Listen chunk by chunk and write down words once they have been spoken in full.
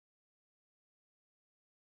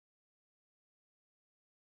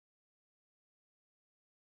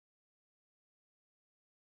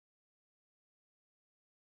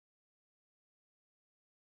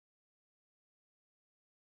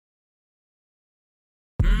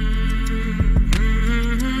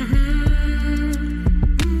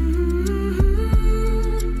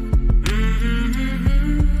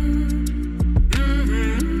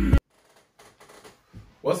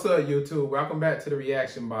up, YouTube? Welcome back to the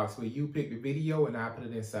reaction box where you pick the video and I put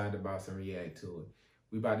it inside the box and react to it.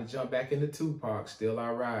 We about to jump back into TUPAC, Still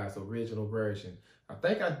I Rise, original version. I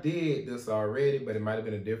think I did this already, but it might have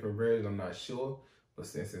been a different version. I'm not sure. But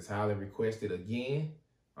since it's highly requested again,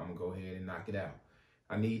 I'm going to go ahead and knock it out.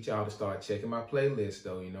 I need y'all to start checking my playlist,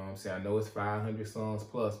 though. You know what I'm saying? I know it's 500 songs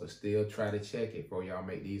plus, but still try to check it before y'all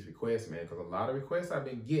make these requests, man. Because a lot of requests I've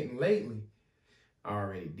been getting lately, I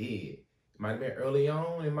already did. Might have been early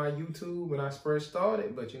on in my YouTube when I first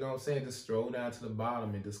started, but you know what I'm saying? Just scroll down to the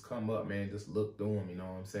bottom and just come up, man. Just look through them, you know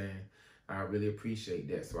what I'm saying? I really appreciate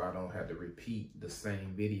that so I don't have to repeat the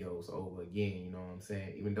same videos over again, you know what I'm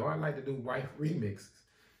saying? Even though I like to do wife remixes,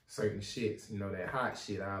 certain shits, you know, that hot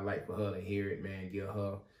shit, I like for her to hear it, man, give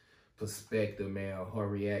her perspective, man, or her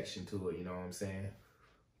reaction to it, you know what I'm saying?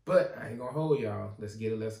 But I ain't gonna hold y'all. Let's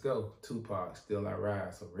get it, let's go. TUPAC, Still I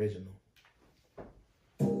Rise, original.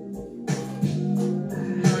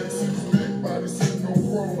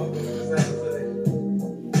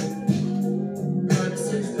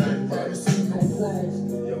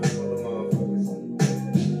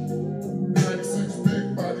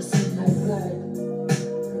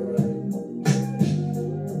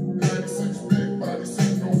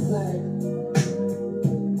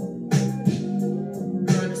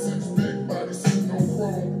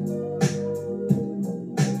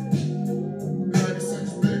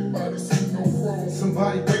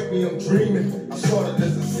 Somebody wake me, I'm dreaming. I started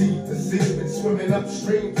as a seed, the seed, swimming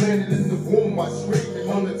upstream, planted in the womb. I screaming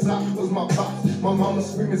on the top was my pops. My mama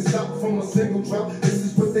screaming stop from a single drop. This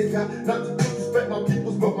is what they got. Not to disrespect my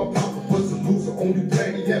peoples, but my papa was a loser. Only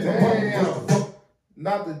plan he had. My mama was the fuck.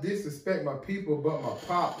 Not to disrespect my people, but my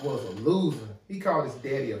pop was a loser. He called his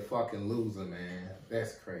daddy a fucking loser, man.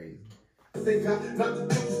 That's crazy. They got not to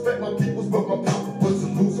disrespect my peoples, but my papa was a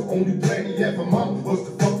loser. Only plan he had. My mama was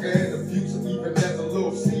the fucker and the future. Even as a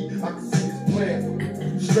little seed, I could see his plan.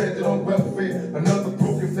 Stranded on welfare, another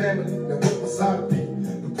broken family. Now what was I to be?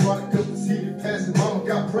 The product of his heated passion. Mama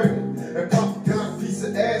got pregnant, and Papa got a piece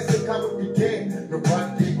of ass. Look how it began.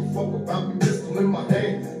 Nobody gave a fuck about me. Pistol in my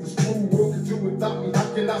hand. The school world could do without me. How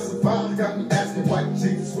can I survive? Got me asking why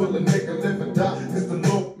Jesus will a nigga live or die? Cause the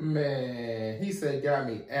Lord, man, he said got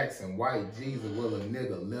me asking why Jesus will a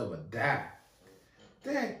nigga live or die.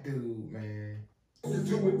 That dude, man. To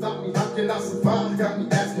do without me, how can I survive? Got me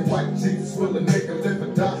asking why Jesus will a nigga live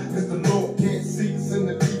or die? Cause the Lord can't see us in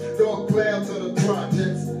the deep dark clouds of the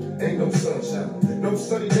projects. Ain't no sunshine, no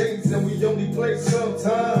sunny days, and we only play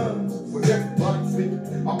sometimes. With everybody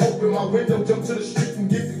sleeping, I open my window, jump to the street and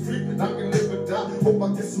get the creeping. I can live or die, hope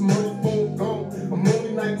I get some money before I'm gone. I'm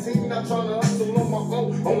only 19, not trying to hustle on my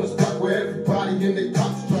own. On the spot where everybody in their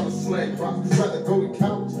pockets trying to slang props. Rather go to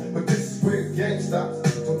college, but this is where the game stops.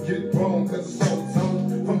 Don't get it wrong, cause it's always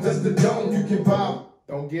on. From dust to dome, you can buy.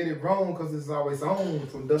 Don't get it wrong, cause it's always on.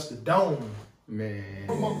 From dust to dome, man.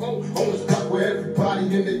 On the spot where everybody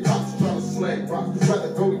in their pockets trying to slang props.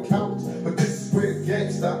 Rather go to college, but this is where the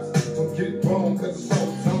game stops. Don't get it wrong, cause it's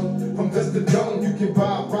always on. From dust to dome, you can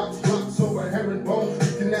buy rocks, blocks over herringbone.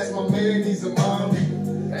 You can ask my man, he's a mom.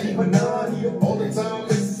 Keep an eye here all the time.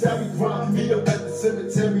 This is how we grind. Meet up at the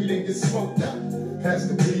cemetery, then get smoked out. Pass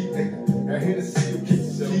the weed, nigga. And Hennessy will keep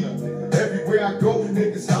the key. Everywhere I go,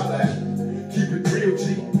 niggas holler at me. Keep it real, G.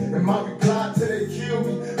 And my reply till they kill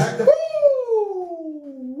me. At the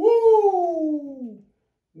woo!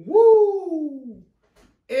 Woo!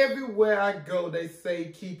 Everywhere I go, they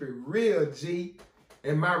say keep it real, G.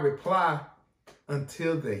 And my reply,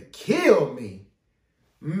 until they kill me.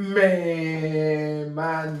 Man,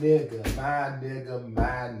 my nigga,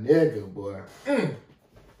 boy.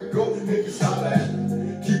 Go, niggas holler at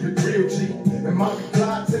me. Keep it real, G. And my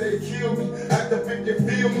reply till they kill me. Act up if you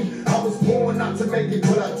feel me. I was born not to make it,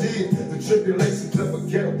 but I did. The tribulations of a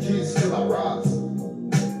ghetto kid, still I rise.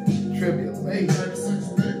 Tribulation. 96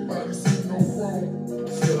 big body, see no chrome.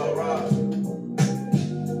 Still I rise.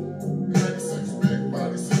 96 big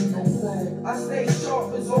body, see no chrome. I stay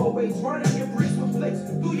sharp as always, running your bricks with flicks.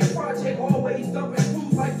 Do your project always, dumping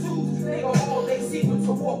crews like twos. They go all day sequence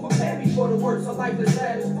to war. Prepare me for the worst. A life that's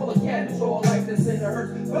sad is full of cabbage, or a life that's in the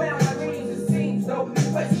hurts. But now my dreams, it seems though.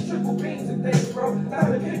 Places triple beams and things, bro. Now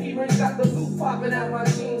the pinky ring got the loot popping out my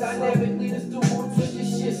jeans. Dynamically, this dude will twist your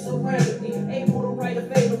shit ceramic. Able to write a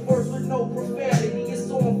fatal verse with no profanity. It's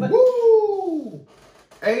on for. Woo!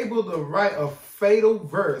 Able to write a fatal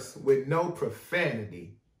verse with no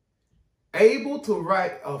profanity. Able to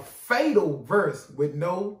write a fatal verse with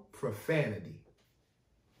no profanity.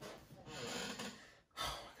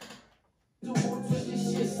 Able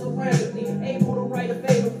to write a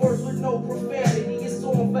fatal verse with no profanity. It's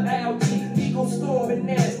on for LG. Ego storm and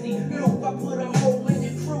nasty. Milk, I put a hole in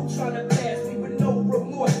your crew. trying to blast me with no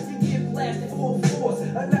remorse. You get blasted full force.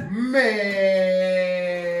 Man,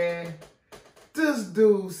 this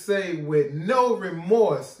dude say with no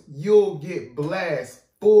remorse, you'll get blasted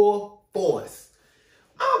full force.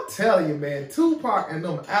 I'm telling you, man, Tupac and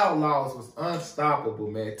them outlaws was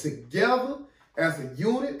unstoppable, man. Together, as a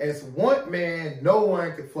unit, as one man, no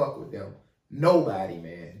one could fuck with them. Nobody,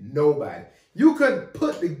 man. Nobody. You couldn't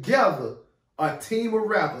put together a team of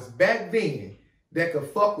rappers back then that could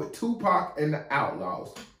fuck with Tupac and the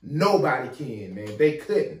Outlaws. Nobody can, man. They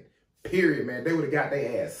couldn't. Period, man. They would have got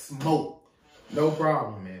their ass smoked. No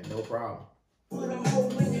problem, man. No problem. Put a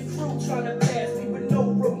hole in your crew trying to blast me with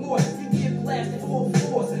no remorse. You get blasted full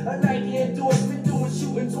force. A Nike endorsement doing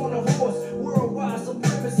shootings on a horse. Worldwide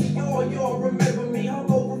supremacy. Y'all remember me.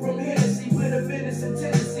 I'm over from Hennessy with a menacing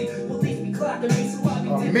tendency. Police be clocking me, so I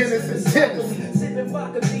be menacing tendency. Sipping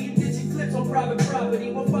vodka, me ditching clips on private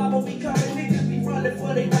property. When 5 be coming, niggas be running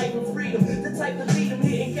for their life and freedom. The type to lead them,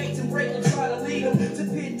 hitting gates and breaking, trying to lead them to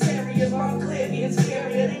pit terriers. Montclair getting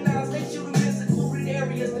scarier. They nines, they shoot them in secluded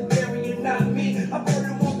areas to bury it, not me. I burned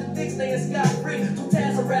them off the dick, staying scot-free. Two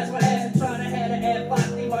tabs harass my ass and trying to have an ad box.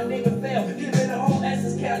 My nigga fell, giving the whole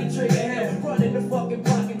Essex County trigger hell. Running the fucking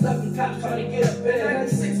block and ducking cops trying to get up there.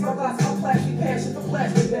 96, my blocks, my plastic passion for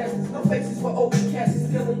plastic bastards. No faces for open cases,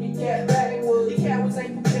 killing your cat batting wood. Your cowards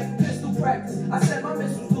ain't prepared for pistol practice. I set my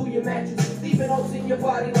missiles through your mattress, leaving holes in your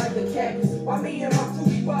body like a cactus. While me and my crew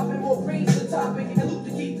be popping more greens to topic, and loop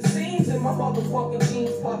to keep the scenes and my motherfucking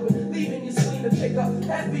jeans popping, leaving you swing to pick up.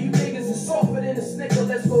 Half of you niggas is softer than a snicker.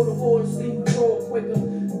 Let's go to war and sleep control quicker.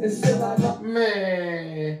 And still I love.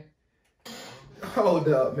 Man, hold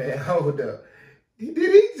up, man, hold up. Did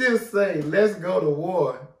he just say, let's go to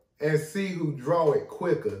war and see who draw it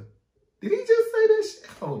quicker? Did he just say that shit?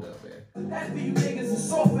 Hold up, man. Half of you niggas is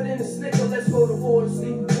softer than a snicker. Let's go to war and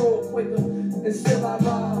sleep control quicker. And still I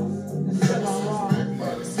rise. And still I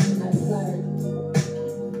rise.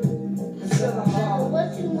 And still I rise. What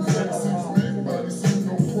you want? Everybody see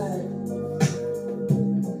no chrome.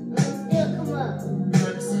 Still come up.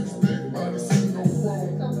 96, everybody see no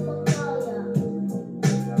chrome.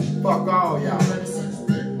 So Fuck all y'all. 96,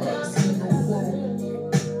 everybody see no chrome.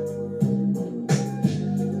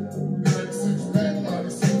 96, everybody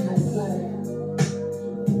see no chrome.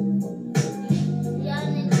 y'all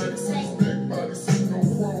niggas 96, say everybody see no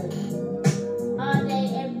chrome. all day,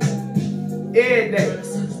 every day. Every day.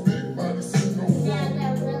 96, everybody see no Now chrome.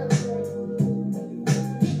 that real good.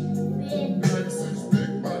 Big 96,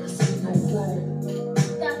 everybody see no chrome.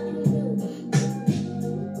 stuff you do.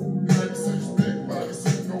 96, everybody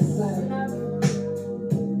see no chrome.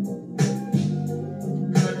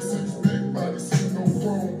 96, everybody see no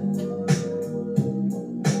chrome.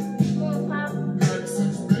 More pop,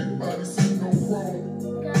 96, everybody see no chrome.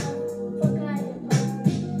 go, fuck out of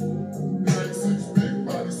 96,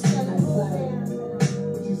 everybody see no chrome.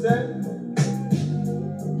 What you said?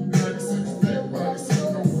 96, everybody see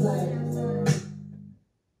no chrome.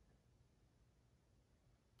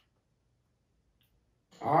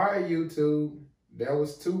 All right, YouTube. That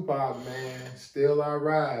was Tupac, man. Still I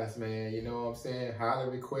rise, man. You know what I'm saying? Highly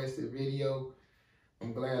requested video.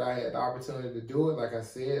 I'm glad I had the opportunity to do it. Like I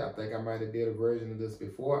said, I think I might have did a version of this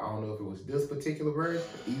before. I don't know if it was this particular version.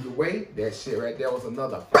 Either way, that shit right there was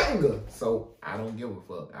another banger. So I don't give a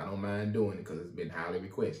fuck. I don't mind doing it because it's been highly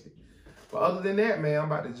requested. But other than that, man, I'm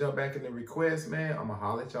about to jump back in the request, man. I'm going to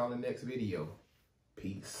holler at y'all in the next video.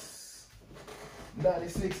 Peace.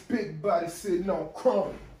 96 big body sitting on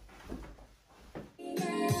chrome.